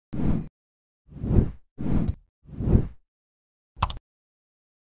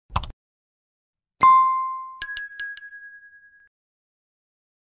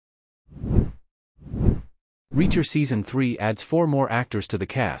Reacher Season 3 adds 4 more actors to the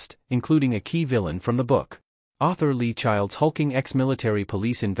cast, including a key villain from the book. Author Lee Child's hulking ex-military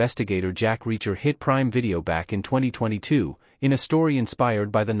police investigator Jack Reacher hit Prime Video back in 2022, in a story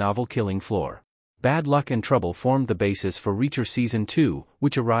inspired by the novel Killing Floor. Bad Luck and Trouble formed the basis for Reacher Season 2,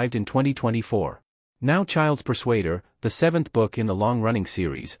 which arrived in 2024. Now Child's Persuader, the 7th book in the long-running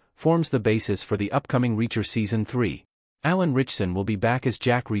series, forms the basis for the upcoming Reacher Season 3. Alan Ritchson will be back as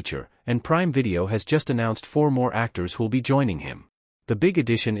Jack Reacher, and Prime Video has just announced 4 more actors who'll be joining him. The big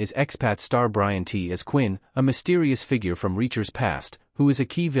addition is expat star Brian T. as Quinn, a mysterious figure from Reacher's past, who is a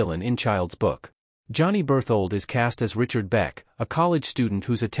key villain in Child's book. Johnny Berthold is cast as Richard Beck, a college student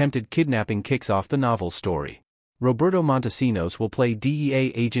whose attempted kidnapping kicks off the novel's story. Roberto Montesinos will play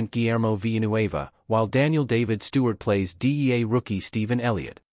DEA agent Guillermo Villanueva, while Daniel David Stewart plays DEA rookie Stephen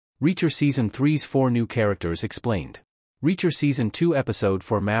Elliott. Reacher Season 3's 4 new characters explained. Reacher Season 2 episode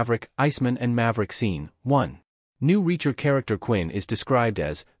for Maverick, Iceman and Maverick Scene 1. New Reacher character Quinn is described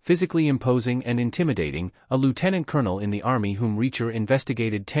as physically imposing and intimidating, a lieutenant colonel in the army whom Reacher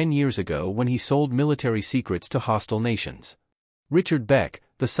investigated 10 years ago when he sold military secrets to hostile nations. Richard Beck,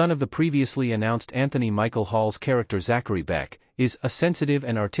 the son of the previously announced Anthony Michael Hall's character Zachary Beck, is a sensitive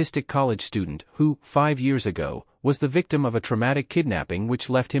and artistic college student who, 5 years ago, was the victim of a traumatic kidnapping which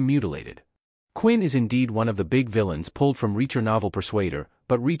left him mutilated. Quinn is indeed one of the big villains pulled from Reacher novel Persuader,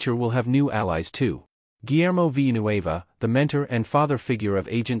 but Reacher will have new allies too. Guillermo Villanueva, the mentor and father figure of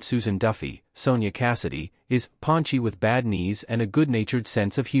Agent Susan Duffy, Sonia Cassidy, is paunchy with bad knees and a good-natured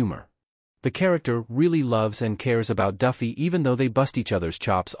sense of humor. The character really loves and cares about Duffy even though they bust each other's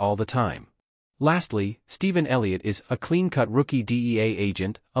chops all the time. Lastly, Stephen Elliott is a clean-cut rookie DEA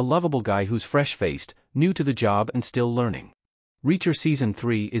agent, a lovable guy who's fresh-faced, new to the job and still learning. Reacher Season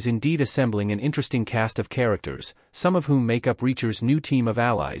 3 is indeed assembling an interesting cast of characters, some of whom make up Reacher's new team of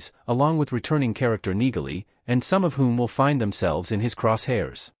allies, along with returning character Neagley, and some of whom will find themselves in his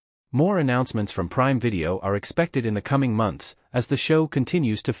crosshairs. More announcements from Prime Video are expected in the coming months, as the show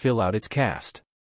continues to fill out its cast.